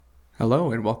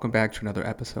Hello and welcome back to another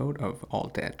episode of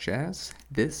All Dad Jazz.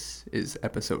 This is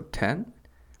episode 10.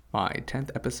 My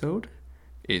 10th episode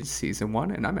is season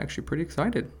 1, and I'm actually pretty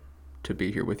excited to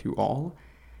be here with you all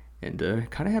and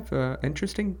kind of have an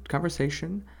interesting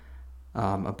conversation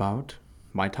about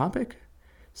my topic.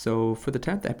 So for the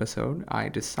 10th episode, I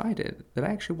decided that I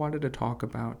actually wanted to talk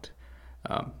about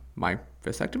my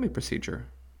vasectomy procedure,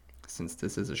 since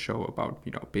this is a show about,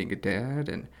 being a dad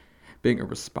and being a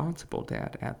responsible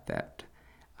dad at that.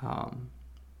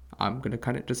 I'm going to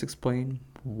kind of just explain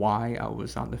why I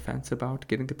was on the fence about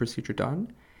getting the procedure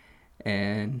done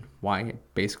and why I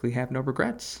basically have no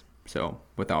regrets. So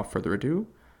without further ado,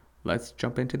 let's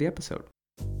jump into the episode.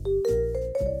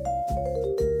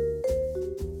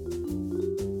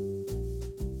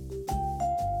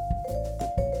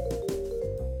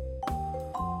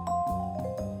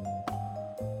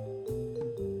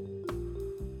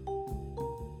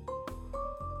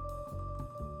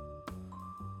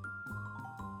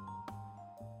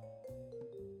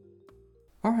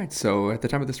 All right, so at the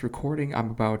time of this recording,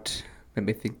 I'm about, let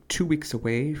me think, 2 weeks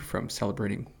away from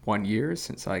celebrating 1 year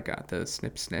since I got the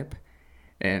snip.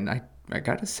 And I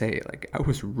gotta say, I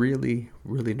was really,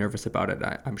 really nervous about it.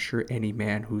 I'm sure any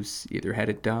man who's either had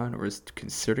it done or is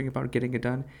considering about getting it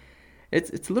done,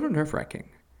 it's a little nerve-wracking.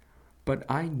 But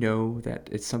I know that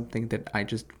it's something that I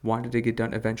just wanted to get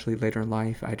done eventually later in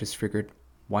life. I just figured,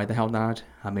 why the hell not?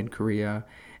 I'm in Korea.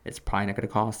 It's probably not going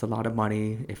to cost a lot of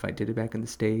money. If I did it back in the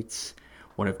States,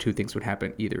 one of two things would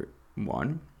happen. Either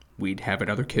one, we'd have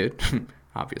another kid,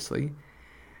 obviously.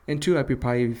 And two, I'd be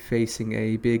probably facing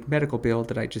a big medical bill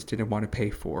that I just didn't want to pay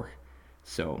for.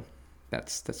 So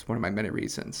that's one of my many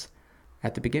reasons.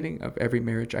 At the beginning of every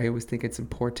marriage, I always think it's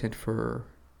important for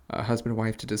a husband and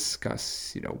wife to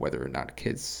discuss, whether or not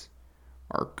kids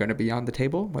are going to be on the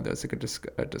table, whether it's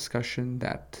a discussion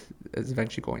that is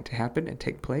eventually going to happen and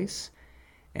take place.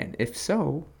 And if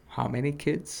so, how many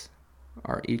kids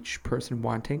are each person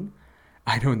wanting?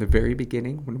 I know in the very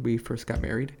beginning, when we first got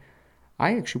married,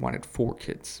 I actually wanted 4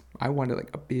 kids. I wanted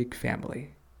a big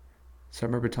family. So I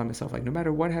remember telling myself, no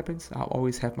matter what happens, I'll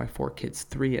always have my 4 kids,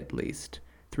 3 at least.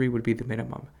 3 would be the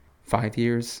minimum. 5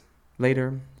 years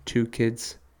later, 2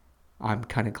 kids. I'm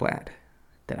kind of glad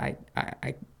that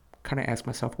I kind of asked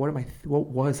myself, what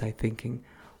was I thinking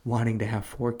wanting to have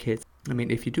 4 kids? I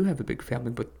mean, if you do have a big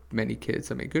family with many kids,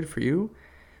 good for you.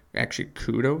 Actually,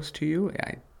 kudos to you.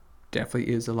 It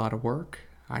definitely is a lot of work.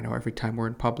 I know every time we're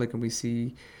in public and we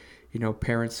see,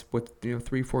 parents with,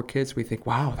 3, 4 kids, we think,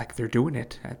 wow, they're doing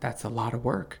it. That's a lot of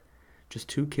work. Just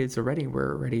 2 kids already.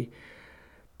 We're already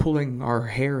pulling our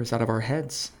hairs out of our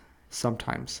heads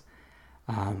sometimes.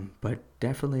 But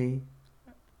definitely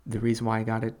the reason why I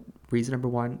got it, reason number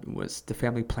 1 was the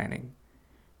family planning.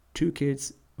 2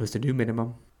 kids was the new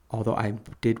minimum. Although I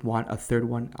did want a third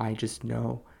one, I just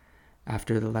know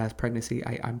after the last pregnancy,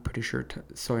 I'm pretty sure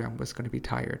Soyoung was going to be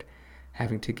tired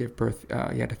having to give birth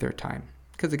yet a third time.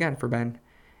 Because again, for men,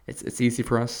 it's easy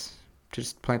for us to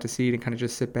just plant a seed and kind of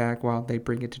just sit back while they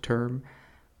bring it to term.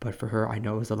 But for her, I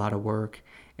know it was a lot of work.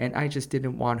 And I just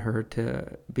didn't want her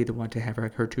to be the one to have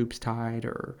her tubes tied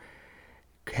or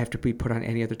have to be put on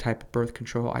any other type of birth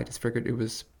control. I just figured it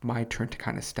was my turn to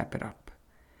kind of step it up.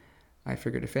 I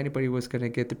figured if anybody was going to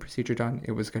get the procedure done,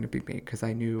 it was going to be me. Because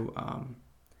I knew,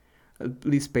 at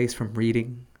least based from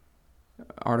reading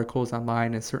articles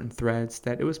online and certain threads,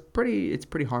 that it's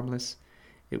pretty harmless.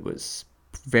 It was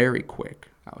very quick.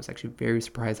 I was actually very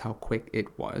surprised how quick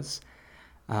it was.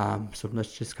 So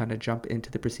let's just kind of jump into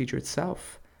the procedure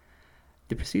itself.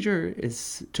 The procedure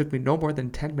took me no more than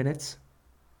 10 minutes.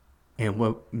 And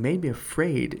what made me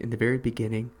afraid in the very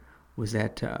beginning was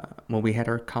that when we had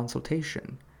our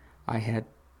consultation, I had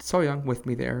Soyoung with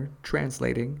me there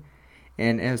translating.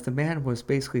 And as the man was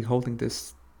basically holding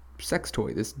this sex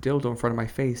toy, this dildo in front of my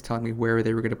face, telling me where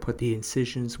they were going to put the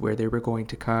incisions, where they were going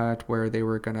to cut, where they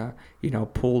were going to,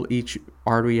 pull each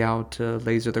artery out to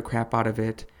laser the crap out of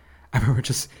it, I remember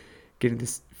just getting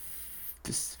this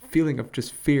feeling of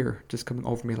just fear just coming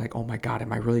over me, oh my God,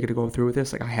 am I really going to go through with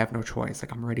this? I have no choice.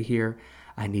 I'm already here.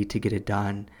 I need to get it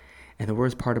done. And the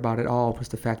worst part about it all was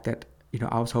the fact that,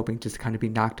 I was hoping just to kind of be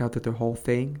knocked out through the whole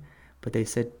thing, but they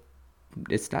said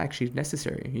it's not actually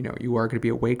necessary. You are going to be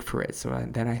awake for it. So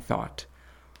then I thought,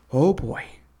 oh boy.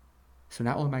 So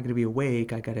not only am I going to be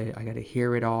awake, I gotta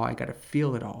hear it all. I gotta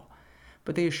feel it all.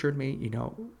 But they assured me,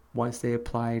 once they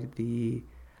applied the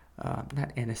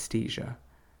not anesthesia,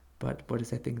 but what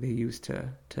is that thing they use to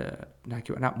knock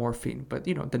you out? Not morphine, but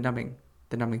the numbing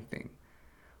thing.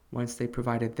 Once they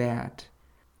provided that,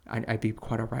 I'd be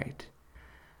quite all right.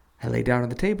 I lay down on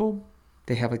the table.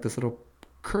 They have this little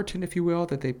curtain, if you will,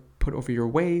 that they put over your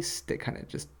waist. They kind of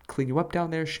just clean you up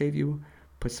down there, shave you,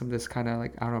 put some of this kind of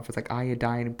like, I don't know if it's like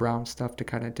iodine and brown stuff to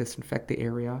kind of disinfect the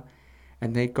area.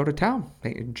 And they go to town.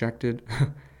 They injected,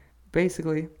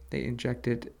 basically, they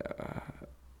injected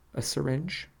a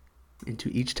syringe into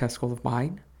each testicle of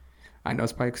mine. I know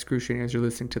it's probably excruciating as you're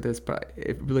listening to this, but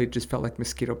it really just felt like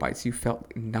mosquito bites. You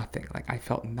felt nothing. Like I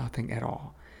felt nothing at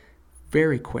all.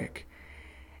 Very quick.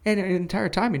 And the entire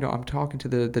time, I'm talking to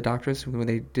the doctors when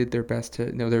they did their best to,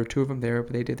 there were two of them there,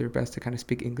 but they did their best to kind of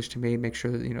speak English to me, make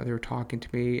sure that, they were talking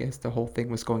to me as the whole thing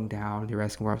was going down. They were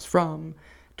asking where I was from,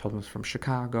 told them I was from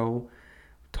Chicago,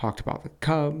 talked about the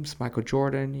Cubs, Michael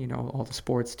Jordan, all the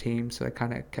sports teams. So I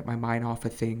kind of kept my mind off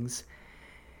of things.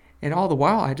 And all the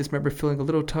while, I just remember feeling a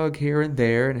little tug here and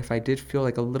there. And if I did feel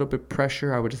like a little bit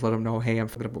pressure, I would just let them know, hey, I'm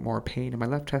feeling a bit more pain in my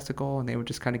left testicle. And they would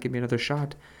just kind of give me another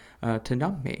shot to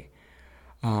numb me.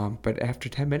 But after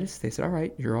 10 minutes, they said, all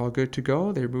right, you're all good to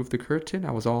go. They removed the curtain.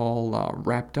 I was all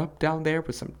wrapped up down there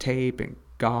with some tape and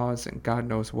gauze and God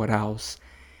knows what else.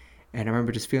 And I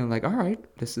remember just feeling like, all right,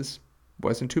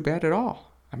 wasn't too bad at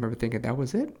all. I remember thinking that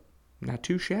was it. Not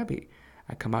too shabby.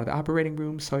 I come out of the operating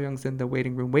room. So Young's in the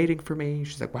waiting room waiting for me.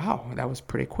 She's like, wow, that was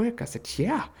pretty quick. I said,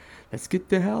 yeah, let's get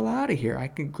the hell out of here. I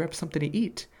can grab something to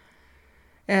eat.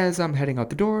 As I'm heading out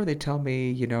the door, they tell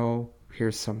me,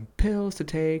 here's some pills to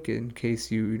take in case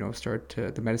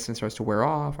the medicine starts to wear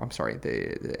off. I'm sorry,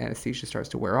 the anesthesia starts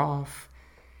to wear off.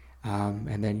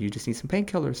 And then you just need some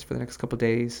painkillers for the next couple of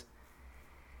days.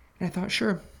 And I thought,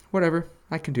 sure, whatever,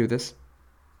 I can do this.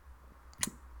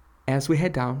 As we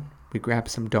head down, we grab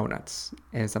some donuts.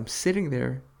 As I'm sitting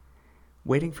there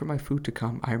waiting for my food to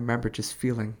come, I remember just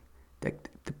feeling like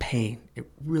the pain. It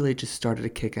really just started to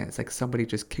kick in. It's like somebody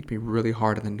just kicked me really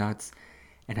hard in the nuts.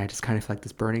 And I just kind of felt like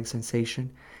this burning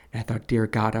sensation. And I thought, dear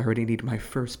God, I already needed my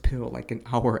first pill like an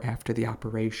hour after the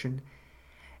operation.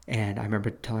 And I remember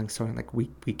telling someone, like,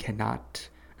 we cannot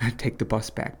take the bus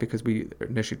back because we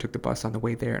initially took the bus on the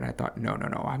way there. And I thought, no,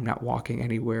 I'm not walking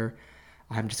anywhere.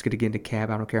 I'm just going to get in a cab.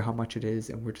 I don't care how much it is.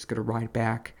 And we're just going to ride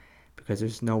back because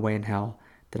there's no way in hell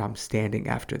that I'm standing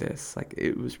after this. Like,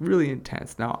 it was really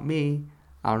intense. Now, me,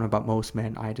 I don't know about most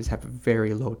men. I just have a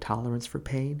very low tolerance for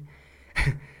pain.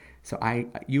 So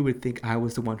you would think I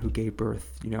was the one who gave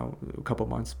birth, a couple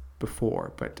months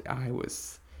before, but it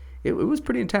was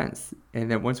pretty intense. And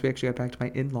then once we actually got back to my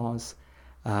in-laws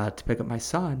to pick up my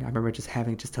son, I remember just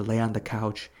having to lay on the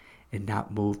couch and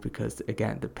not move because,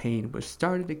 again, the pain was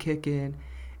starting to kick in,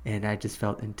 and I just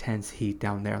felt intense heat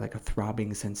down there, like a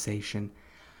throbbing sensation.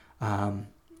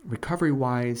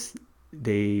 Recovery-wise,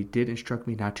 they did instruct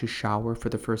me not to shower for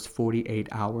the first 48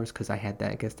 hours because I had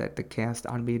the cast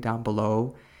on me down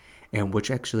below, and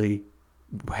which actually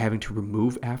having to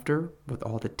remove after with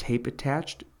all the tape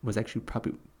attached was actually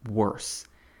probably worse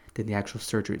than the actual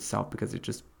surgery itself because it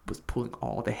just was pulling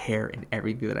all the hair and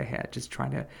everything that I had, just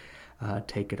trying to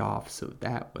take it off. So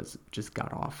that was just god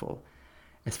awful.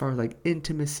 As far as like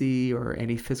intimacy or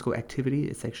any physical activity,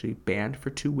 it's actually banned for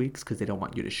 2 weeks because they don't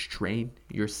want you to strain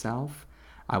yourself.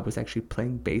 I was actually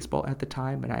playing baseball at the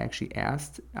time, and I actually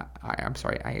I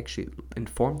actually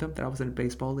informed them that I was in a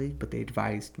baseball league, but they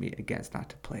advised me against not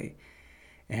to play.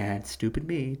 And stupid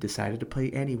me decided to play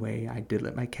anyway. I did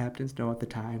let my captains know at the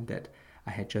time that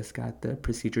I had just got the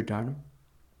procedure done.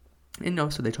 And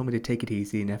so they told me to take it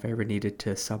easy, and if I ever needed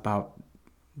to sub out,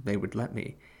 they would let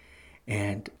me.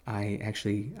 And I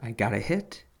got a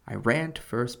hit. I ran to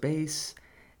first base.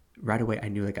 Right away, I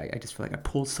knew I just felt like I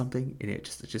pulled something, and it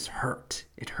just hurt.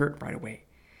 It hurt right away.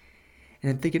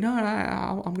 And I'm thinking, no,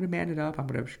 I'm going to man it up. I'm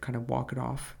going to kind of walk it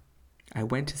off. I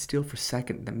went to steal for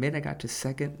second. The minute I got to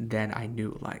second, then I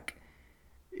knew,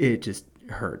 it just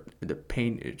hurt. The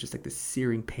pain, it just like the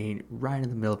searing pain right in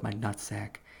the middle of my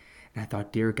nutsack. And I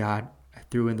thought, dear God, I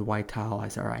threw in the white towel. I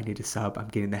said, all right, I need to sub. I'm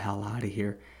getting the hell out of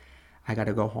here. I got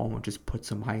to go home and just put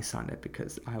some ice on it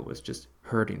because I was just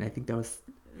hurting. I think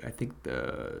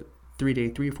the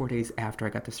 3 or 4 days after I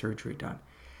got the surgery done.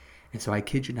 And so I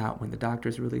kid you not, when the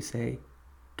doctors really say,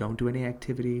 don't do any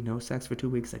activity, no sex for 2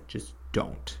 weeks, just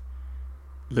don't.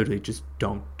 Literally, just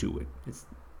don't do it.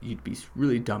 You'd be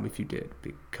really dumb if you did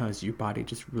because your body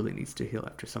just really needs to heal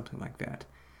after something like that.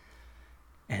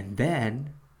 And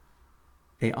then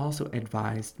they also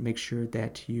advised make sure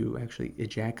that you actually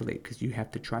ejaculate because you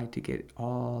have to try to get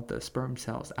all the sperm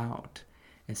cells out.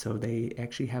 And so they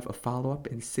actually have a follow-up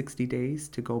in 60 days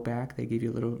to go back. They give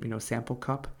you a little, sample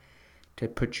cup to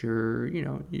put your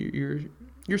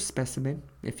specimen,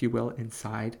 if you will,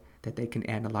 inside that they can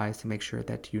analyze to make sure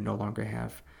that you no longer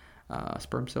have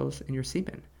sperm cells in your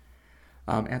semen.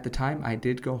 At the time, I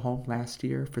did go home last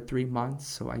year for 3 months,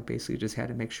 so I basically just had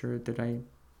to make sure that I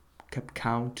kept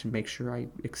count to make sure I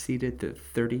exceeded the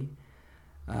 30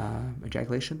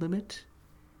 ejaculation limit.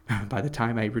 By the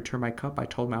time I returned my cup, I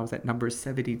told him I was at number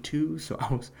 72, so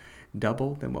I was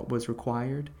double than what was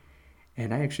required.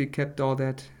 And I actually kept all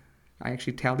that. I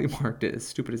actually tally marked it, as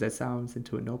stupid as that sounds,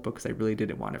 into a notebook because I really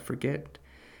didn't want to forget.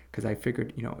 Because I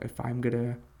figured, if I'm going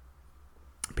to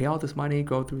pay all this money,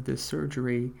 go through this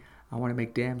surgery, I want to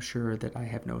make damn sure that I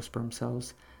have no sperm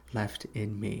cells left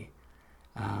in me.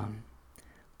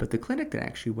 But the clinic that I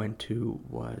actually went to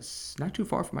was not too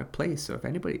far from my place. So if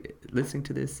anybody listening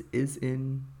to this is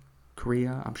in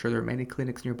Korea, I'm sure there are many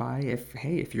clinics nearby.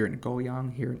 If you're in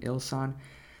Goyang here in Ilsan,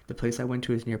 the place I went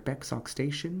to is near Baeksok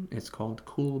Station. It's called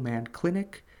Cool Man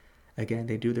Clinic. Again,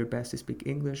 they do their best to speak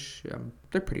English.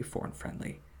 They're pretty foreign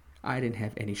friendly. I didn't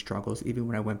have any struggles. Even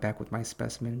when I went back with my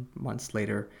specimen months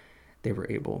later, there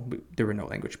were no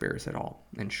language barriers at all.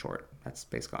 In short, that's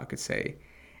basically all I could say.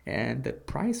 And the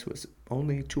price was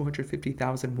only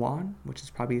 250,000 won, which is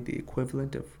probably the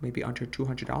equivalent of maybe under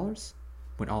 $200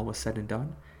 when all was said and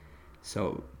done.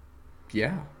 So,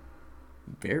 yeah,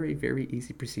 very, very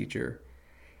easy procedure.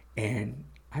 And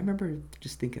I remember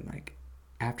just thinking, like,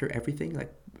 after everything,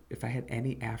 like, if I had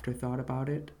any afterthought about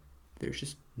it, there's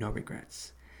just no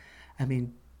regrets. I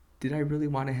mean, did I really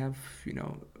want to have,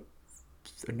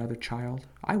 another child?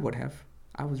 I would have.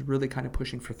 I was really kind of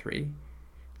pushing for 3.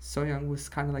 Soyoung was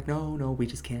kind of like, no, we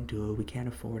just can't do it. We can't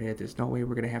afford it. There's no way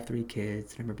we're going to have 3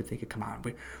 kids. And I remember thinking, come on,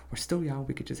 we're still young.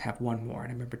 We could just have one more. And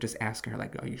I remember just asking her,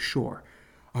 like, are you sure?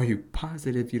 Are you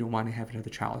positive you don't want to have another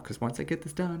child? Because once I get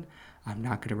this done, I'm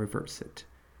not going to reverse it.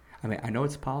 I mean, I know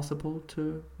it's possible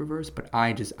to reverse, but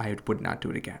I would not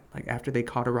do it again. Like, after they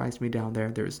cauterized me down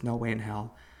there is no way in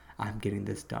hell I'm getting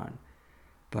this done.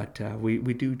 But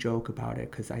we do joke about it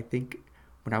because I think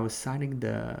when I was signing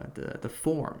the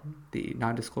form, the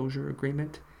non-disclosure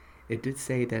agreement, it did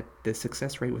say that the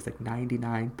success rate was like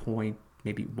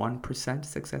 99.1%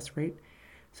 success rate.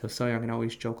 So Soyoung can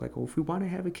always joke like, if we want to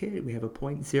have a kid, we have a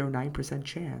 0.09%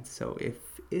 chance. So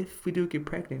if we do get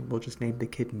pregnant, we'll just name the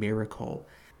kid Miracle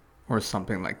or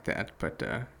something like that. But,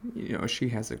 she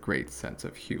has a great sense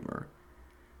of humor.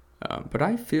 But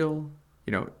I feel,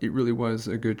 it really was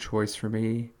a good choice for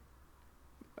me.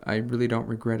 I really don't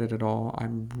regret it at all.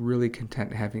 I'm really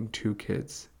content having 2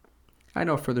 kids. I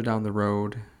know further down the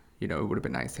road, it would have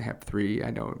been nice to have 3. I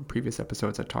know in previous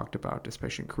episodes I talked about,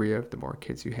 especially in Korea, the more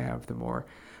kids you have, the more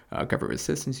government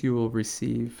assistance you will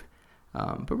receive.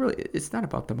 But really, it's not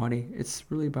about the money. It's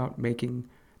really about making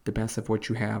the best of what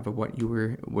you have, of what you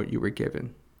were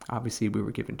given. Obviously, we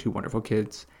were given 2 wonderful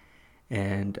kids,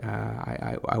 and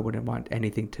I wouldn't want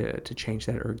anything to change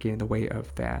that or get in the way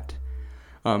of that.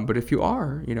 But if you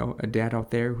are, a dad out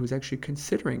there who's actually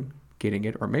considering getting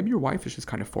it, or maybe your wife is just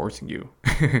kind of forcing you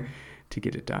to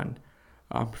get it done,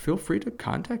 feel free to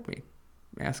contact me.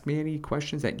 Ask me any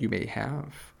questions that you may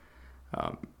have.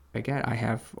 Again, I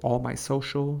have all my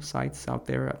social sites out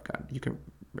there. You can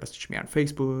message me on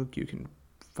Facebook. You can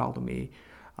follow me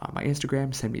on my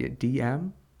Instagram. Send me a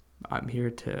DM. I'm here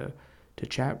to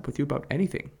chat with you about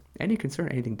anything, any concern,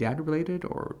 anything dad related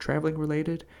or traveling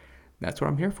related. That's what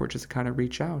I'm here for, just to kind of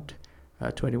reach out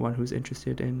to anyone who's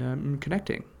interested in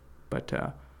connecting. But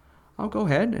I'll go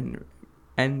ahead and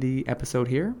end the episode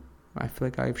here. I feel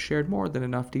like I've shared more than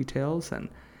enough details, and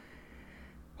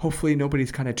hopefully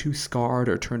nobody's kind of too scarred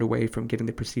or turned away from getting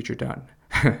the procedure done.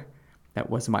 That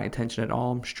wasn't my intention at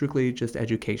all. I'm strictly just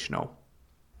educational.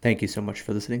 Thank you so much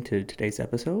for listening to today's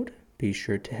episode. Be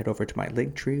sure to head over to my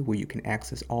Linktree where you can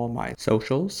access all my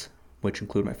socials, which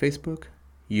include my Facebook,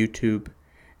 YouTube,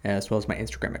 as well as my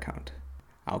Instagram account.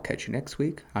 I'll catch you next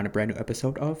week on a brand new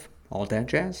episode of All That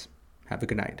Jazz. Have a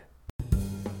good night.